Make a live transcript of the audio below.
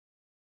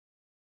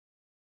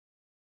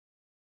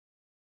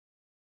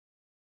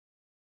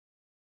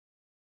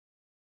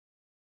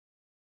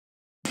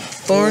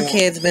Poor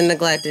kid's been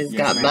neglected. He's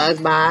got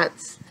bug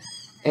bites.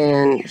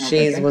 And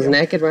she was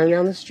naked running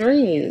down the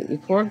street.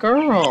 You poor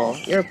girl.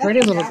 You're a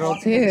pretty little girl,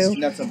 too.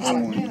 That's a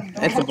boy.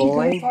 It's a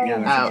boy?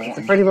 Yeah, it's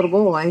a pretty little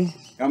boy.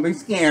 Don't be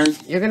scared.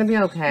 You're going to be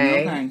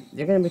okay. Okay.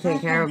 You're going to be taken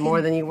care of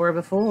more than you were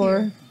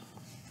before.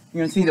 You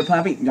going to see the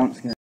puppy? Don't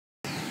scare.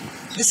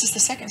 This is the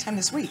second time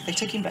this week. They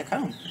took him back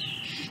home.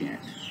 Shit.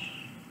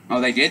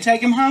 Oh, they did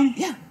take him home?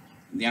 Yeah.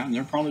 Yeah,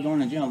 they're probably going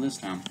to jail this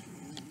time.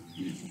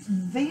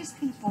 These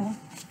people,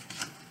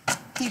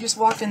 he just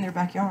walked in their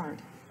backyard.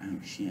 Oh,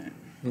 shit.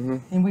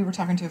 And we were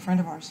talking to a friend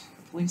of ours,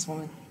 a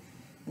policewoman,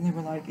 and they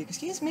were like,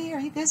 "Excuse me,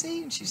 are you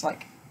busy?" And she's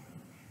like,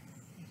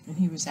 and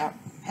he was out,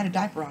 had a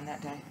diaper on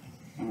that day.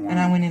 Oh, wow. And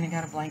I went in and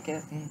got a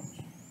blanket and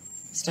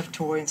stuffed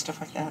toy and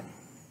stuff like that.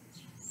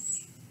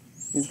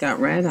 He's got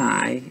red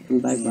eye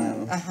and bug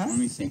bites. Let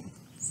me see.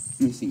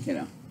 Let me see,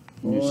 kiddo.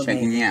 I'm just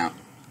checking you out.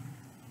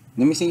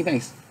 Let me see your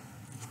face.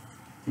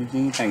 Let me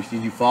see your face.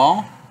 Did you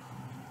fall?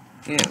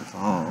 He didn't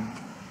fall.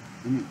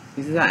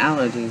 He's got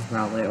allergies,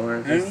 probably, or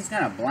Oh, he's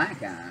got a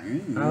black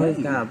eye. oh,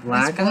 he's got a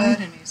black There's eye.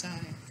 blood in his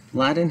eye.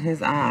 Blood in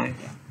his eye.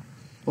 Yeah.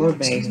 Poor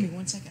Excuse me baby.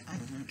 1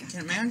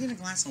 second. May I get a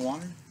glass of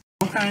water?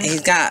 Okay.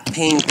 He's got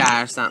pink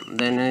eye or something.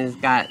 Then he's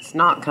got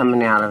snot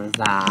coming out of his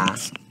eye.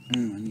 I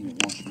need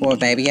to wash Poor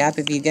baby. Yep,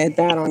 if you get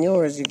that on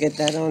yours, you get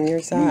that on your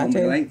I'm side, gonna be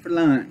too. late for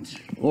lunch.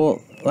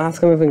 Well,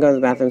 ask him if we can go to the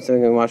bathroom so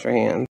we can wash our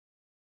hands.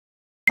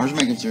 I was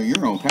making sure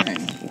you're okay.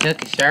 You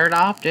took your shirt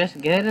off, just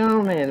get it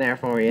on in there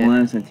for you.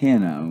 Well, that's a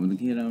kiddo. The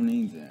kiddo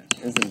needs it.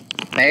 There's a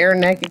bare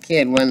naked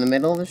kid went in the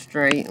middle of the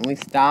street, and we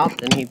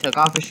stopped, and he took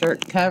off his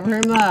shirt to cover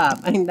him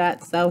up. Ain't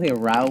that so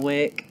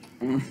heroic?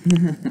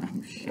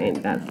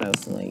 Ain't that so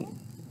sweet?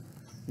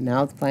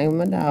 Now it's playing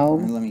with my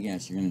dog. Let me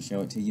guess, you're gonna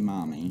show it to your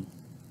mommy.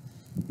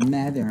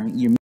 Mother,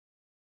 your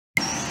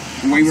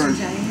we were.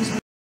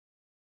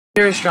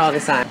 Your astrology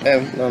sign.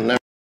 Oh, no.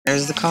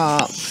 There's the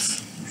cops.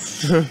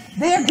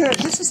 They're good.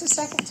 This is the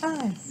second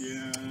time.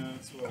 Yeah,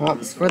 that's what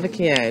Cops for the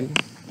kid.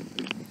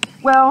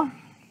 Well,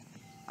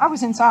 I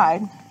was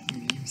inside.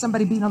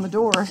 Somebody beat on the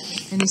door,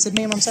 and he said,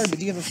 "Ma'am, I'm sorry, but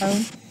do you have a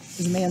phone?"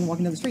 There's a man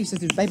walking down the street. He says,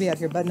 "There's a baby out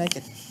here, butt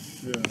naked."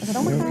 Yeah. I said,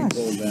 "Oh my gosh."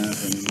 Pulled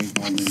that and we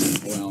called him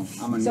as well.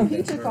 I'm gonna So need he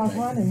that took shirt off back.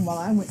 running while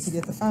I went to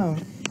get the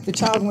phone. The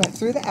child went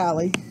through the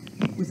alley,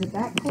 was at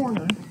that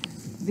corner.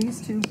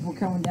 These two were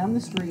going down the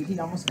street. He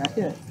almost got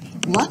hit.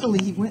 Luckily,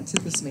 he went to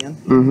this man.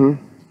 Mm-hmm.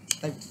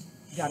 They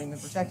got him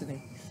and protected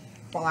him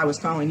while I was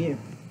calling you.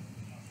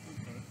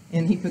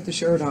 And he put the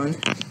shirt on.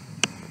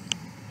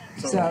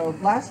 So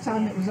last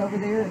time it was over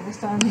there, and this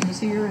time he was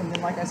here, and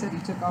then like I said, he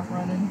took off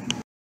running.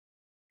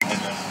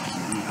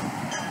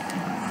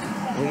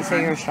 Will you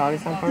say your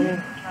astrology sign for me?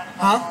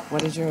 Huh?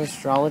 What is your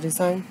astrology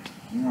sign?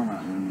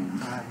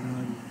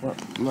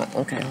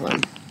 Okay, hold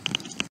on.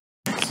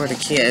 For the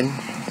kid.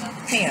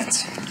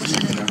 Pants.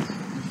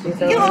 He's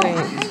so funny.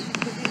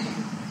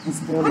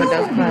 Well, but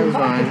that's clothes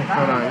on.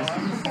 Hold on.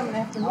 Coming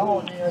after me.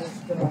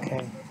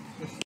 Okay.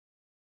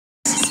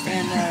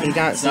 And, He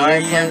got Sorry,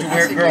 you have to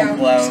wear girl Stop,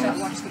 clothes.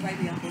 watch the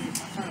baby. I'll go get my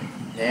phone.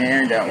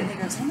 There you go. And he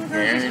goes, "Oh my God,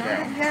 There it's you not go.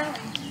 out."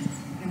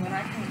 And when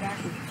I came back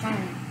with the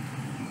phone,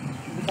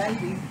 the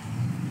baby,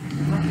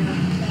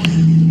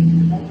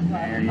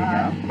 There you go.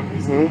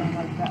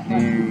 Mm-hmm.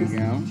 There you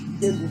go.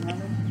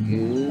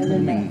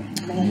 Good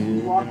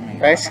man.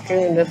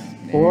 Rescuing this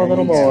poor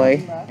little boy.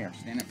 Here,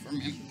 stand up for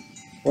me.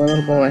 Poor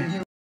little boy.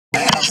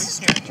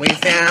 We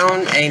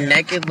found a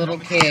naked little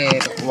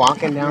kid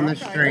walking down the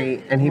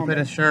street, and he put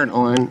a shirt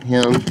on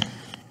him,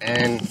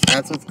 and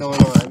that's what's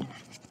going on.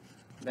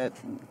 That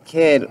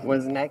kid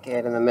was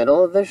naked in the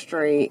middle of the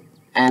street,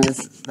 and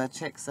the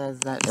chick says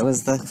that it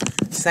was the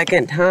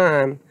second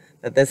time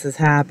that this has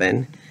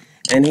happened.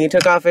 And he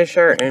took off his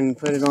shirt and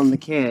put it on the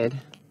kid,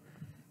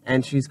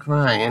 and she's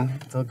crying.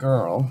 It's a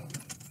girl,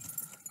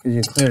 because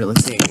you can clearly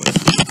see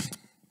it.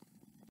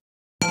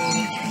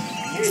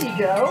 Here you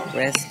go.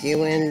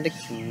 Rescuing the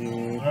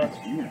kid.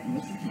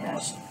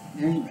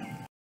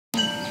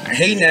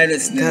 He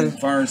noticed it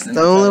first. His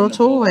own little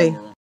toy.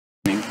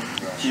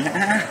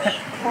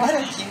 What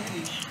a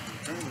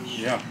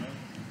cutie. Yeah.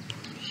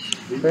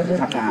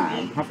 High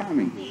five. High five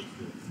me.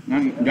 No,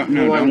 don't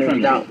You want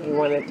touch it. you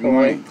want a You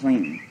want toy? it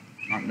clean,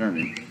 not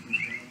dirty.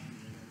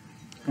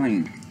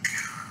 Clean.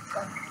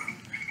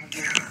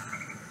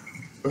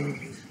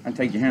 I'd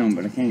take you home,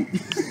 but I can't.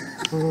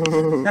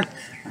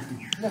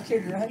 No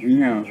kidding, right?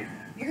 No.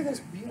 Look at those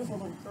beautiful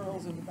little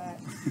curls in the back.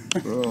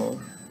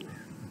 Oh.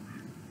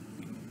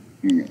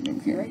 You got no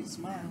kidding. Great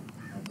smile.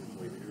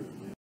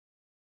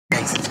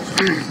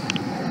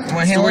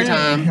 Story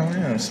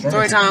time.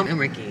 Story time. And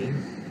Ricky.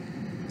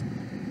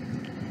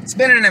 It's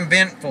been an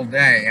eventful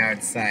day,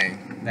 I'd say.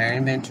 Very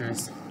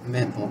adventurous.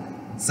 Eventful.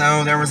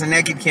 So there was a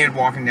naked kid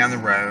walking down the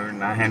road,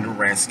 and I had to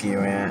rescue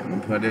it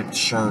and put a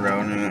shirt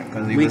on it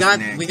because he was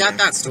naked. We got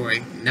that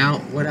story. Now,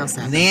 what else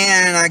happened?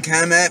 Then I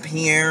come up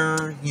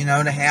here, you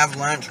know, to have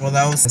lunch with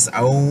this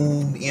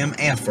old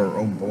MFer,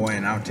 oh boy,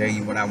 and I'll tell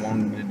you what I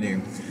wanted to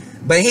do.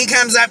 But he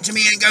comes up to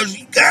me and goes,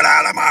 "You get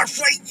out of my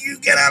seat! You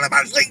get out of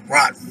my seat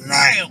right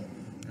now!"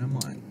 And I'm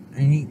like,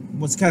 and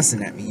was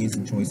cussing at me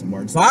using choice of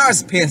words. So I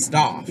was pissed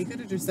off. He could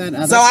have just said.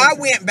 So I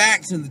went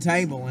back to the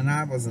table, and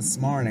I was a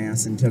smart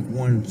ass and took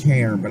one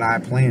chair, but I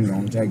planned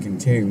on taking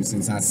two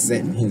since I sat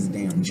in his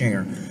damn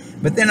chair.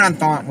 But then I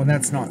thought, well,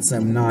 that's not so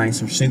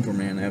nice or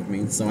Superman of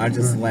me, so I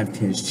just left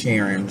his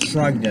chair and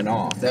shrugged it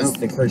off. That's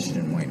the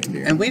Christian way to do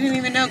it. And we didn't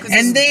even know.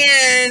 And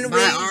then we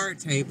our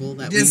table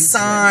that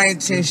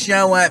decide to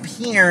show up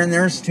here, and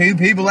there's two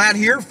people out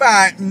here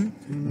fighting.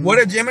 What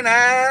a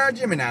Gemini.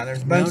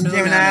 There's a bunch of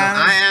Gemini. No.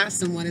 I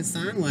asked him what his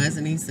sign was,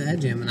 and he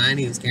said Gemini, and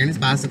he was carrying his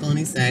bicycle, and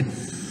he said,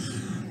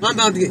 I'm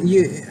about to get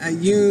you.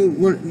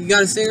 You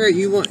got a cigarette?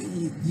 You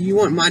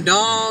want my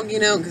dog? You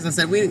know, because I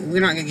said we're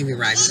not gonna give you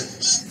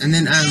rights. And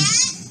then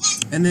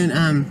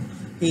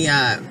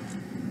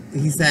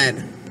he said,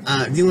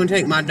 do you want to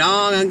take my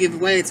dog? I'll give it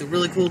away. It's a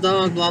really cool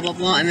dog. Blah blah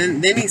blah.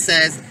 And then he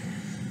says,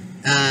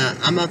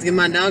 I'm about to give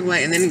my dog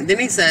away. And then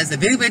he says,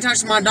 if anybody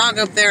touches my dog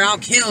up there, I'll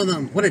kill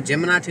them. What a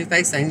Gemini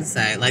two-faced thing to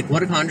say. Like,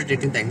 what a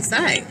contradicting thing to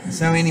say.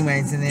 So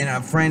anyways, and then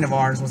a friend of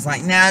ours was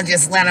like, no,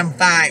 just let them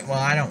fight. Well,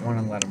 I don't want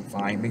to let them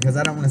fight because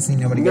I don't want to see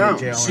nobody go to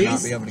jail or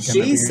not be able to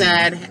come up here. She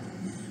said,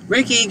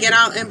 Ricky, get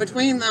out in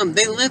between them.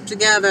 They live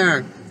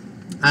together.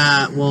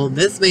 Well,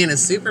 this man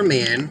is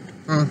Superman.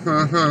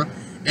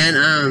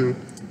 And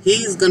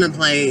he's going to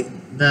play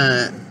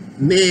the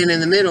man in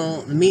the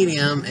middle, the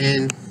medium,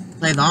 and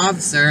play the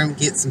officer and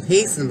get some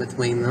peace in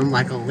between them,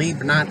 like a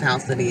Libra ninth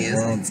house that he is.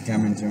 The world's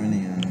coming to an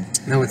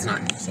end. No, it's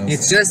not. So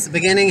it's just the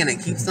beginning, and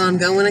it keeps on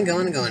going and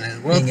going and going.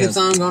 And the world keeps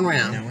on going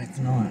around. No, it's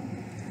not.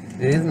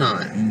 It is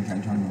not.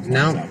 Okay,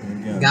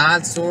 no.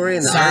 God's story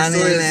and the Earth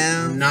story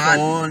is not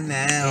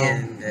now.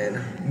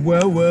 ended.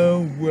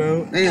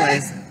 Whoa.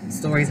 Anyways,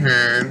 story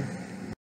time.